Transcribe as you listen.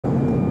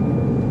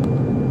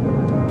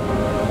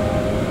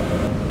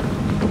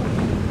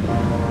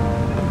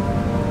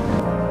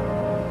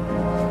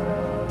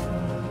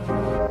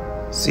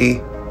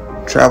See,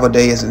 travel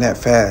day isn't that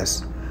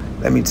fast.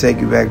 Let me take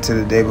you back to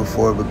the day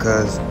before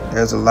because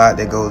there's a lot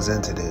that goes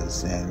into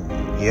this.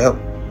 And yep,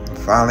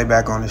 finally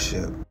back on the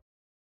ship.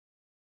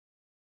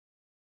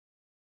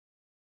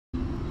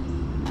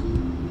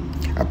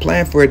 I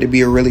planned for it to be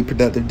a really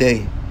productive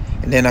day,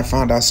 and then I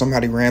found out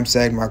somebody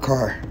ransacked my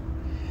car.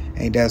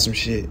 Ain't that some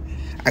shit?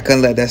 I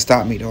couldn't let that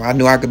stop me though. I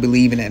knew I could be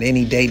leaving at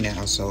any day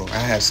now, so I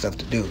had stuff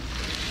to do.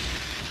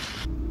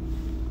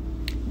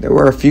 There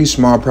were a few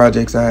small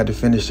projects I had to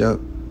finish up,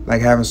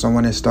 like having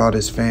someone install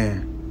this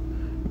fan.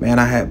 Man,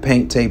 I had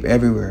paint tape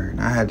everywhere,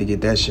 and I had to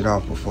get that shit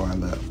off before I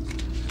left.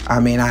 I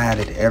mean, I had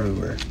it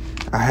everywhere.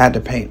 I had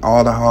to paint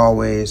all the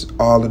hallways,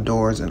 all the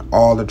doors, and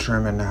all the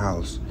trim in the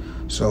house.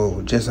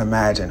 So just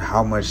imagine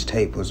how much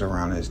tape was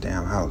around this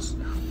damn house.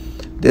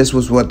 This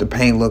was what the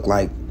paint looked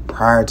like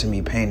prior to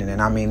me painting it.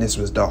 I mean, this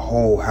was the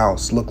whole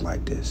house looked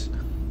like this.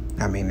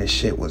 I mean, this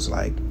shit was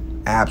like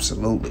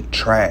absolutely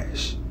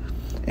trash.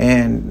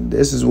 And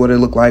this is what it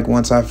looked like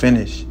once I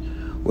finished.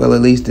 Well, at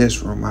least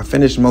this room. I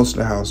finished most of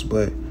the house,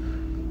 but,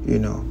 you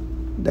know,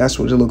 that's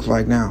what it looks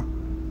like now.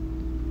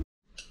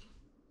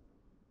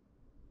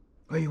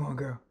 Where you want,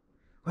 girl?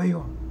 Where you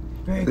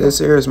want? This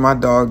here is my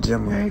dog,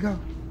 Gemma. There you go.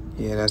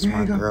 Yeah, that's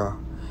my girl.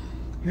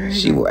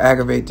 She will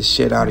aggravate the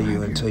shit out of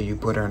you until you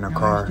put her in a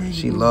car.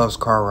 She loves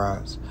car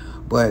rides.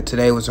 But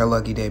today was her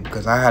lucky day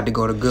because I had to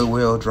go to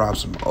Goodwill, drop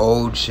some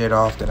old shit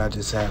off that I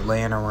just had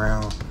laying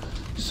around.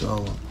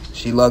 So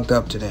she lucked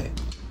up today.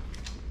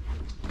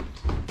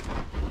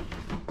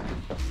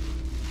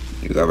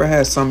 You ever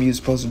had something you're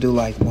supposed to do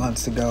like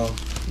months ago?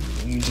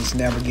 You just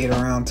never get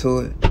around to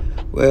it?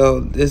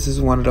 Well, this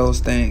is one of those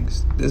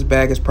things. This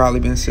bag has probably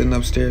been sitting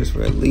upstairs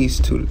for at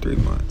least 2 to 3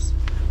 months.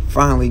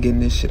 Finally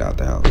getting this shit out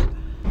the house.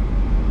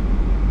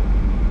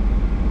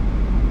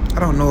 I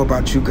don't know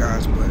about you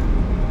guys, but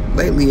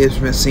lately it's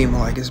been seeming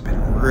like it's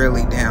been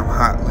really damn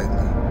hot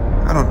lately.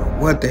 I don't know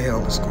what the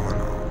hell is going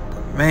on,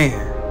 but man,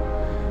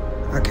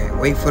 I can't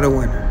wait for the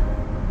winter.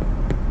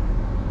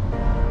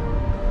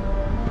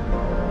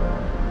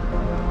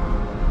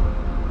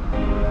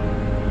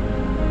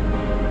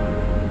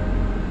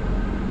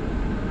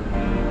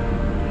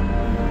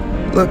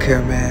 Look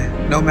here,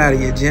 man, no matter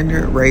your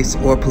gender, race,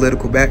 or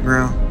political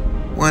background,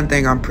 one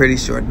thing I'm pretty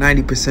sure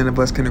 90% of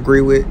us can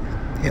agree with,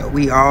 hell,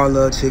 we all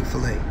love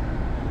Chick-fil-A.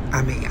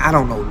 I mean, I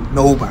don't know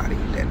nobody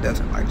that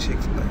doesn't like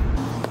Chick-fil-A.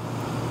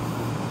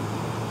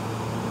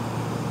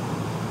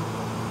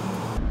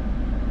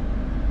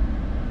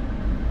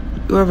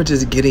 You ever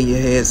just get in your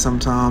head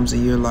sometimes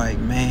and you're like,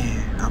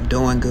 man, I'm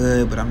doing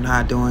good, but I'm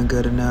not doing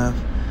good enough.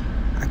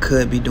 I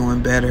could be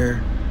doing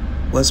better.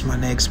 What's my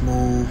next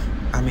move?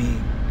 I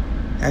mean,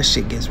 that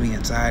shit gives me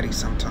anxiety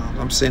sometimes.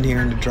 I'm sitting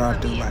here in the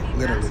drive-thru, like,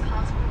 literally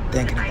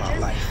thinking about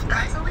life.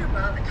 Like,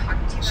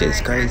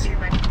 shit's crazy.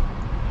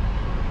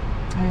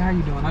 Hey, how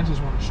you doing? I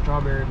just want a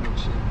strawberry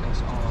milkshake.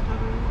 That's all.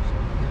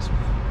 Yes,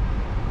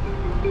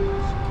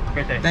 ma'am.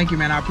 Great day. Thank you,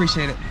 man. I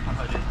appreciate it.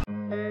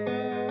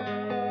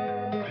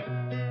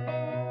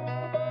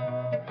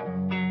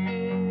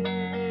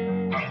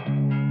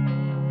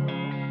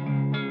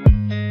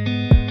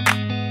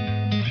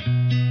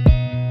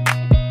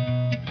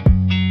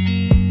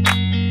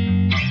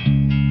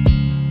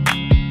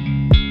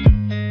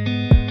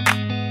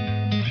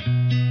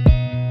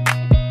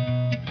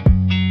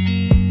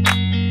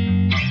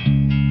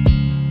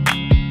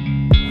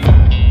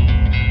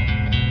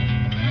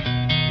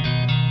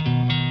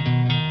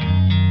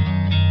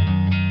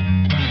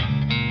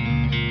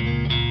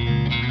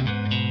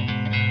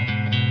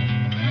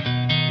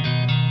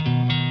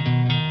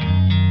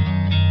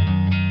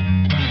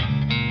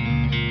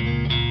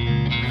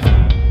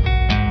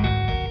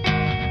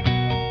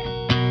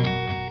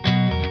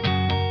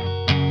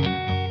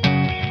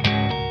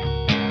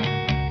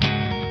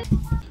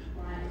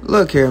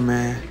 Look here,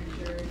 man.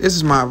 This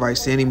is my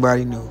advice to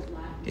anybody new.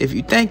 If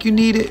you think you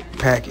need it,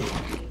 pack it.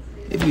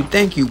 If you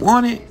think you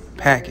want it,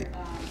 pack it.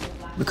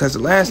 Because the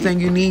last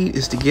thing you need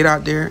is to get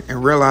out there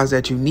and realize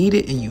that you need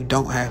it and you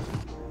don't have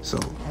it. So,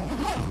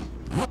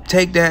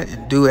 take that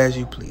and do as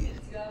you please.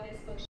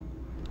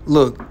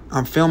 Look,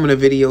 I'm filming a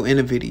video in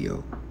a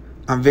video.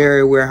 I'm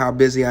very aware how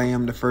busy I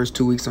am the first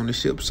 2 weeks on the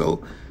ship.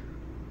 So,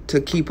 to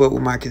keep up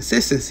with my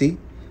consistency,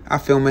 I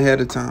film ahead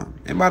of time.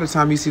 And by the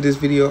time you see this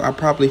video, I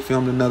probably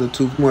filmed another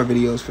 2 more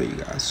videos for you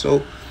guys.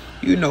 So,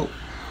 you know,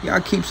 y'all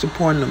keep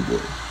supporting them,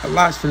 boy. A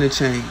lot's finna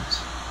change.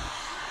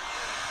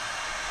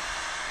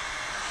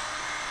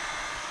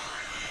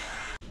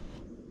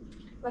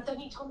 But then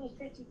he told me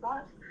 $50.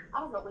 I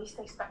don't know, at least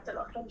expected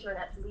 100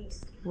 at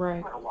least. Right.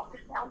 I'm gonna walk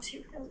it down to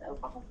him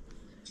though.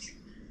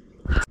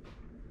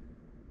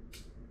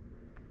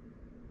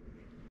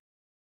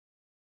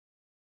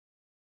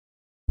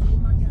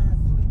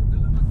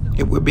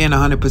 If we're being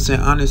 100%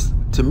 honest,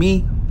 to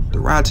me, the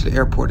ride to the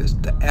airport is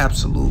the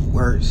absolute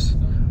worst.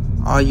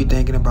 All you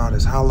thinking about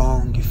is how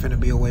long you finna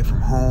be away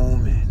from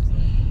home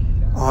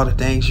and all the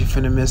things you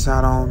finna miss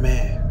out on.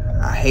 Man,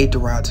 I hate the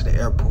ride to the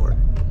airport.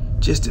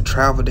 Just the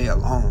travel day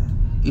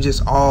alone. You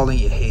just all in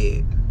your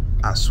head.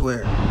 I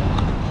swear.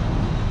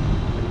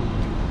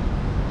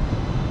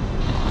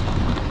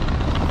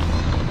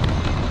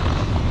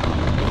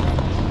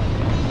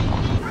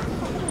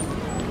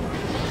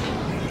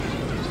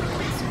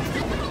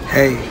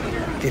 Hey,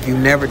 if you've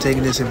never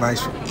taken this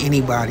advice from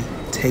anybody,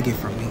 take it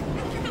from me.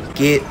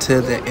 Get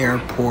to the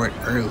airport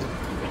early.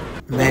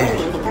 Man,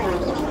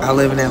 I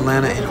live in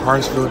Atlanta and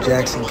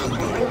Hartsville-Jackson can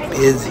be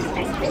busy.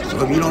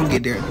 So if you don't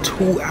get there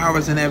 2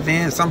 hours in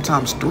advance,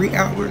 sometimes 3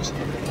 hours,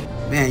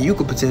 man, you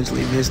could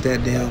potentially miss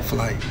that damn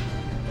flight.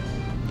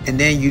 And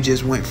then you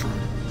just went from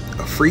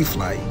a free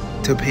flight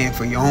to paying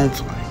for your own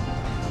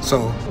flight.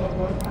 So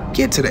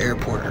get to the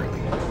airport early.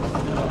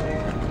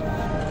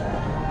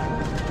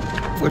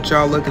 What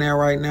y'all looking at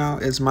right now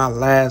is my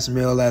last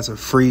meal as a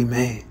free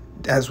man.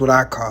 That's what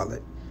I call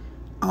it.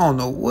 I don't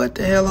know what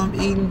the hell I'm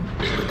eating,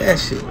 but that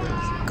shit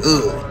was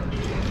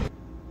good.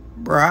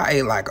 Bro, I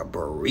ate like a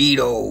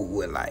burrito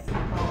with like,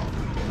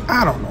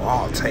 I don't know,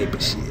 all type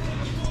of shit.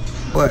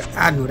 But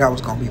I knew that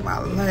was gonna be my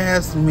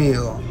last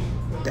meal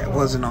that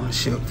wasn't on the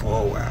ship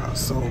for a while.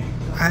 So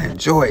I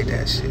enjoyed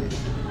that shit.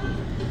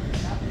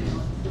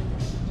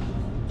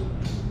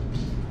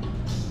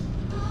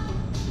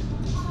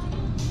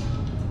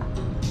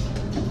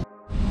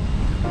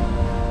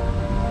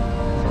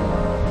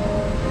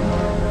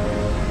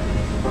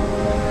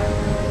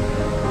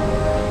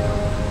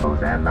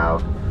 And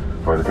mouth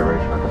for the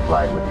duration of the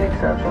flight, with the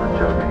exception of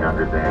children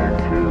younger than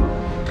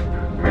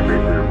 2.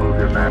 Remember to remove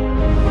your mask.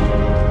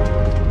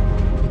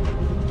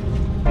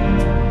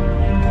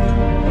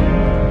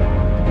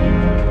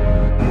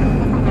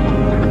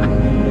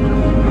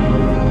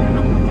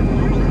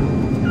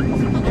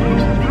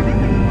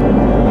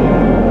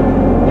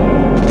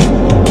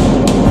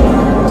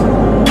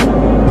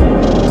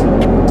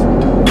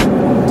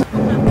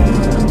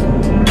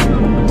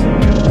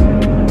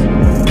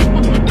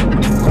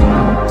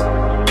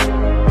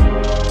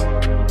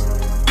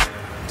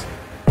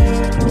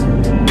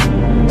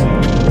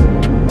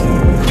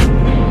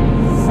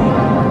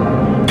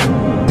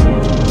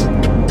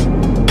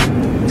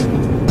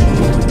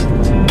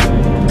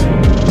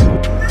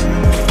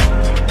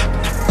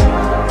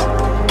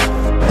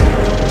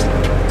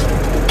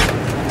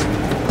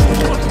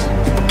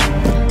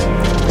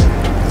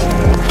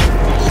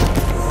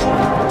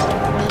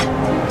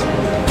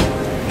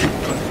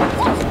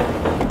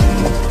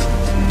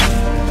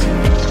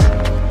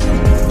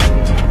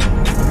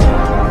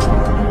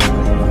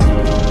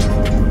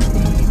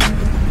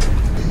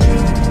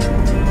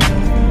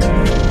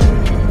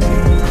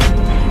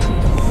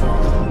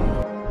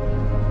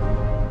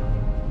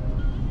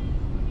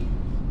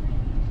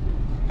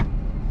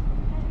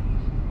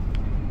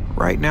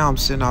 Right now, I'm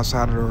sitting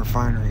outside of the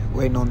refinery,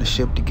 waiting on the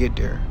ship to get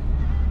there.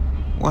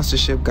 Once the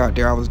ship got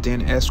there, I was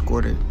then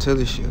escorted to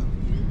the ship.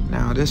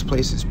 Now, this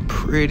place is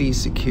pretty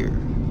secure.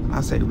 When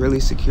I say really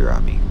secure, I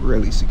mean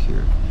really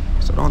secure.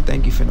 So don't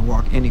think you finna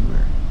walk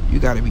anywhere. You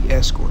gotta be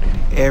escorted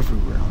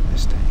everywhere on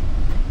this thing.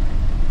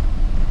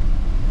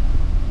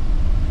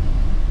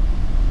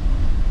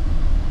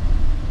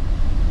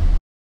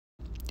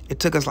 It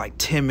took us like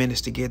 10 minutes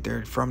to get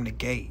there from the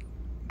gate,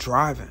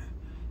 driving.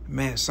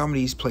 Man, some of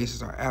these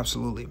places are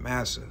absolutely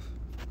massive.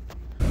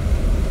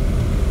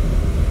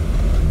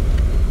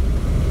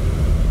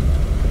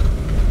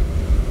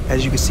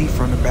 As you can see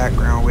from the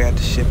background, we're at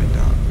the shipping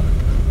dock.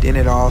 Then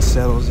it all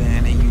settles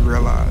in and you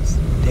realize,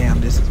 damn,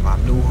 this is my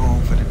new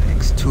home for the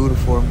next 2 to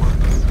 4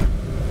 months.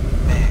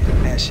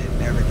 Man, that shit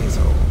never gets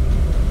old.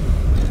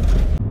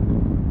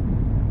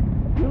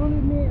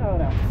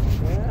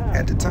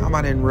 At the time,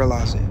 I didn't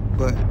realize it,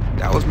 but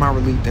that was my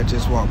relief that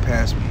just walked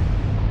past me.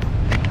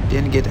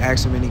 Didn't get to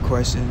ask him any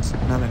questions,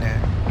 none of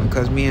that.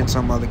 Because me and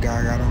some other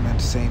guy got on at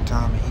the same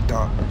time and he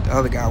thought the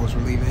other guy was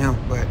relieving him,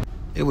 but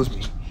it was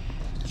me.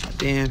 I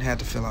then had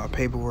to fill out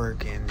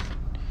paperwork and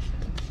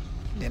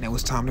then it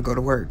was time to go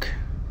to work.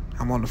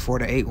 I'm on the 4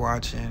 to 8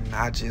 watch and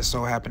I just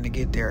so happened to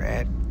get there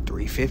at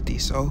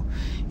 3:50. So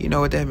you know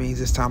what that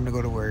means, it's time to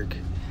go to work.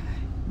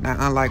 Now,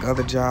 unlike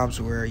other jobs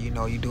where, you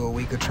know, you do a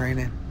week of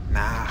training,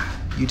 nah,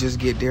 you just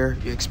get there,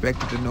 you're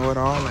expected to know it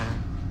all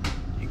and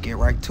you get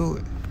right to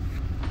it.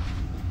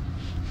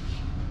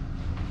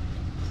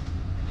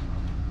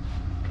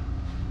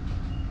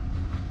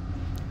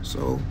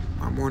 So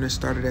my morning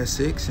started at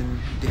 6 and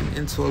then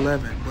into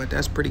 11, but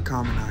that's pretty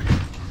common out here.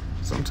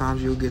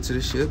 Sometimes you'll get to the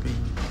ship and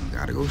you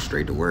gotta go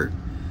straight to work.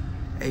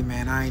 Hey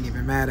man, I ain't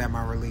even mad at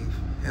my relief.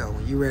 Hell,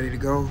 when you ready to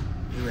go,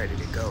 you ready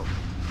to go.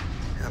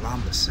 Hell,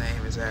 I'm the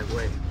same exact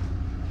way.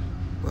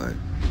 But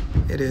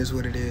it is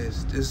what it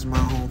is. This is my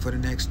home for the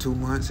next 2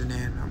 months and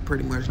then I'm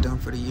pretty much done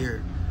for the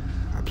year.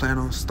 I plan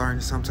on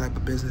starting some type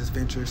of business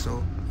venture,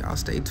 so y'all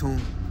stay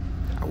tuned.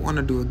 I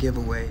wanna do a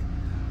giveaway.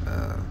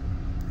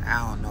 I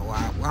don't know.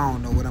 I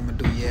don't know what I'm gonna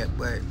do yet,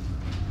 but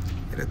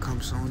it'll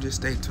come soon. Just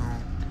stay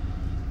tuned.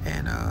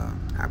 And I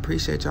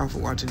appreciate y'all for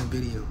watching the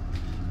video.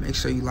 Make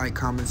sure you like,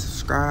 comment,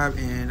 subscribe,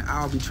 and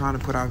I'll be trying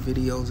to put out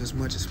videos as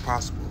much as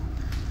possible.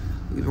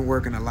 We've been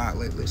working a lot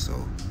lately, so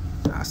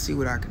I'll see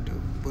what I can do.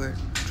 But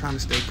I'm trying to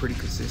stay pretty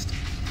consistent.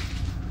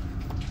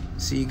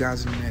 See you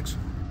guys in the next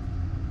one.